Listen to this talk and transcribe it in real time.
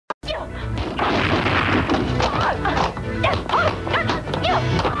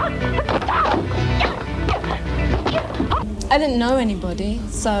I didn't know anybody,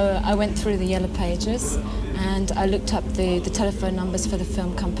 so I went through the yellow pages and I looked up the telephone numbers for the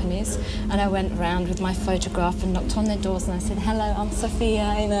film companies, and I went around with my photograph and knocked on their doors and I said, hello, I'm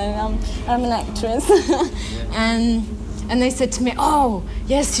Sophia, you know, I'm an actress. and they said to me, oh,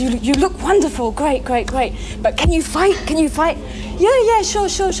 yes, you look wonderful, great, great, great, but can you fight, can you fight? Yeah, sure,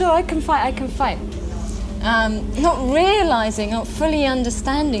 I can fight. Not realising, not fully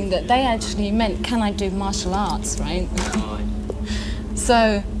understanding that they actually meant, can I do martial arts, right?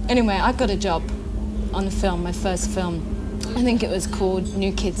 So, anyway, I got a job on a film, my first film. I think it was called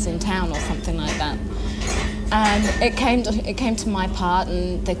New Kids in Town or something like that. And it came to my part,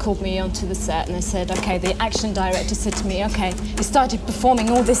 and they called me onto the set and they said, okay, the action director said to me, okay, you started performing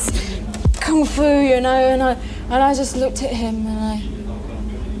all this kung fu, you know, and I just looked at him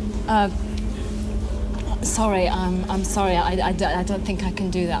and sorry, I'm sorry, I don't think I can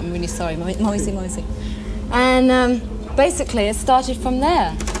do that, I'm really sorry, Moisi. And basically it started from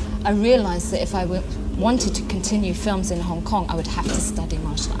there. I realised that if I wanted to continue films in Hong Kong, I would have to study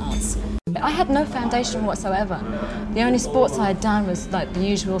martial arts. I had no foundation whatsoever. The only sports I had done was like the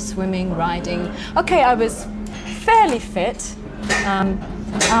usual swimming, riding. Okay, I was fairly fit,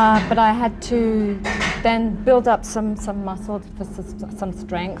 but I had to then build up some muscle for some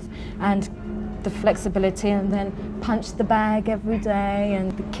strength and the flexibility, and then punch the bag every day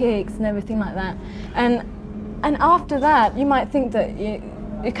and the kicks and everything like that. And after that, you might think that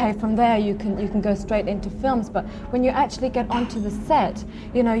okay, from there you can go straight into films, but when you actually get onto the set,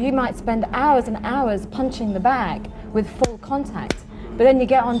 you know, you might spend hours and hours punching the bag with full contact, but then you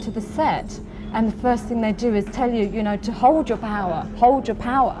get onto the set and the first thing they do is tell you, you know, to hold your power,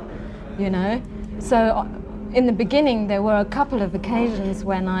 you know. So in the beginning there were a couple of occasions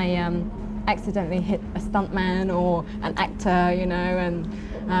when I accidentally hit a stuntman or an actor, you know, and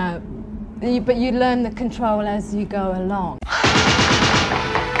but you learn the control as you go along.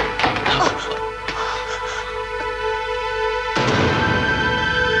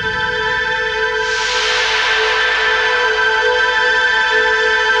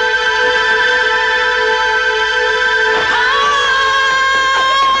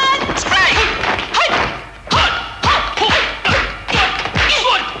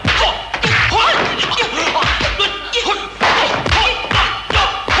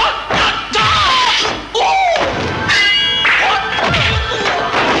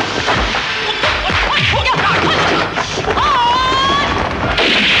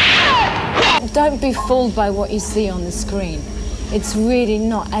 Don't be fooled by what you see on the screen. It's really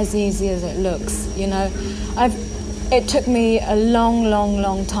not as easy as it looks, you know. It took me a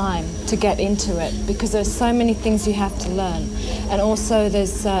long time to get into it because there's so many things you have to learn, and also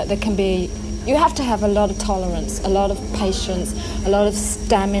you have to have a lot of tolerance, a lot of patience, a lot of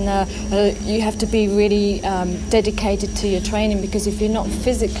stamina. You have to be really dedicated to your training, because if you're not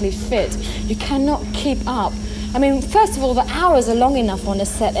physically fit, you cannot keep up. I mean, first of all, the hours are long enough on a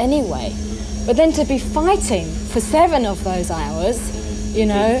set anyway. But then to be fighting for 7 of those hours, you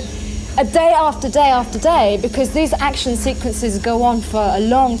know, a day after day after day, because these action sequences go on for a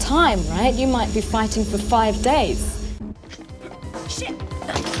long time, right? You might be fighting for 5 days.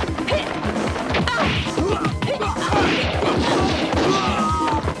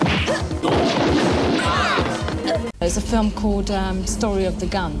 There's a film called Story of the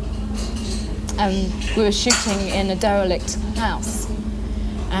Gun. We were shooting in a derelict house.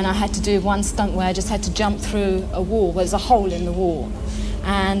 And I had to do one stunt where I just had to jump through a wall. There's a hole in the wall,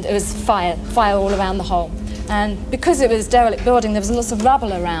 and it was fire all around the hole. And because it was a derelict building, there was lots of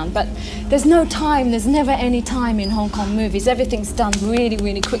rubble around, but there's no time, there's never any time in Hong Kong movies. Everything's done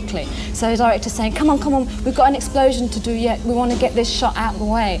really quickly. So the director's saying, come on, we've got an explosion to do yet, we want to get this shot out of the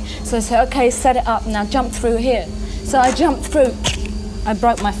way. So I say, okay, set it up, now jump through here. So I jumped through, I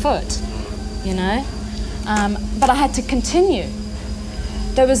broke my foot, you know, but I had to continue.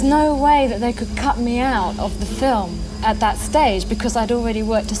 There was no way that they could cut me out of the film at that stage because I'd already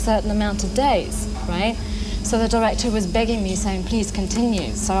worked a certain amount of days, right? So the director was begging me, saying, please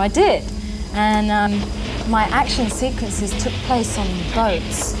continue. So I did. And my action sequences took place on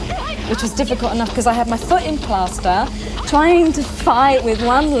boats, which was difficult enough because I had my foot in plaster, trying to fight with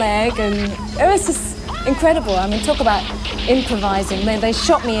one leg, and it was just incredible. I mean, talk about improvising. They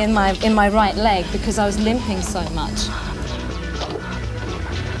shot me in my right leg because I was limping so much.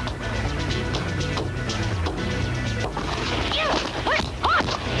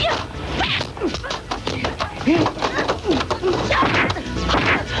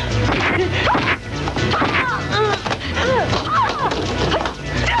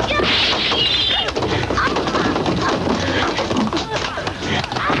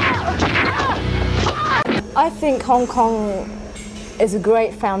 think Hong Kong is a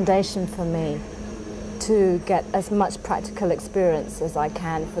great foundation for me to get as much practical experience as I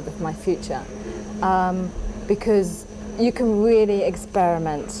can for my future, because you can really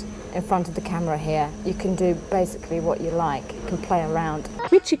experiment in front of the camera here. You can do basically what you like. You can play around.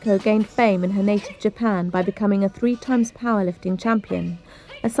 Michiko gained fame in her native Japan by becoming a 3-time powerlifting champion.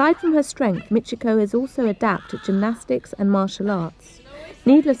 Aside from her strength, Michiko is also adept at gymnastics and martial arts.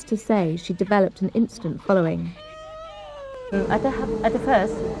 Needless to say, she developed an instant following. At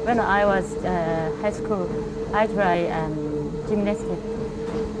first, when I was high school, I tried gymnastics,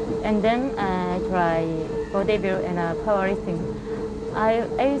 and then I tried bodybuilding and powerlifting.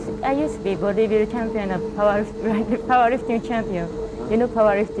 I used to be bodybuilding champion and powerlifting champion. You know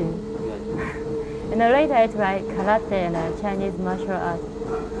powerlifting. And later I tried karate and Chinese martial arts,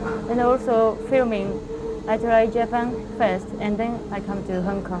 and also filming. I tried Japan first, and then I come to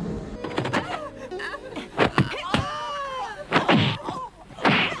Hong Kong.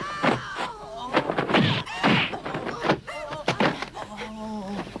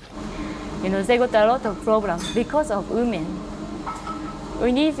 You know, they got a lot of problems because of women.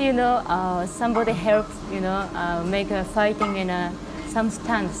 We need, you know, somebody helps, you know, make a fighting and some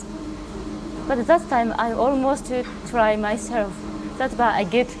stunts. But at that time, I almost try myself. That's why I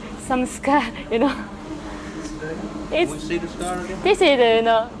get some scar, you know. Can we see the scar again? This is, you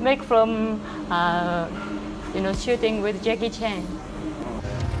know, made from, you know, shooting with Jackie Chan.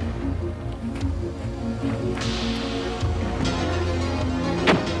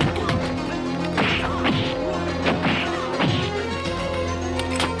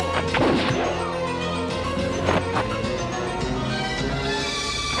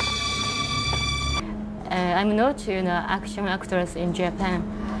 I'm not, you know, action actress in Japan,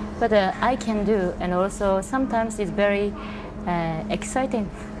 but I can do, and also sometimes it's very exciting,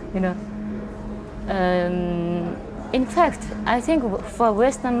 you know. In fact, I think for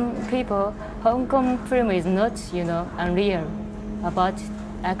Western people, Hong Kong film is not, you know, unreal about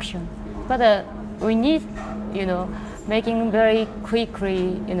action, but we need, you know, making very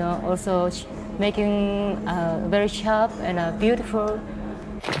quickly, you know, also making very sharp and beautiful.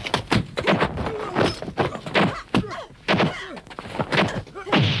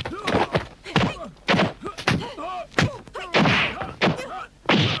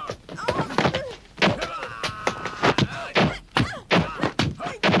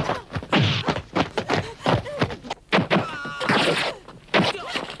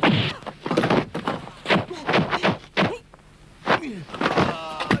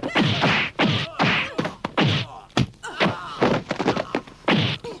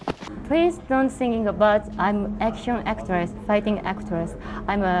 Please don't think about I'm action actress, fighting actress.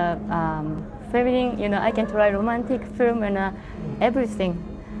 I'm a feminine, you know, I can try romantic film and everything.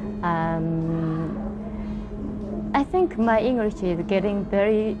 I think my English is getting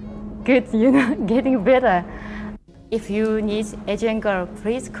very good, you know, getting better. If you need Asian girl,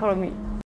 please call me.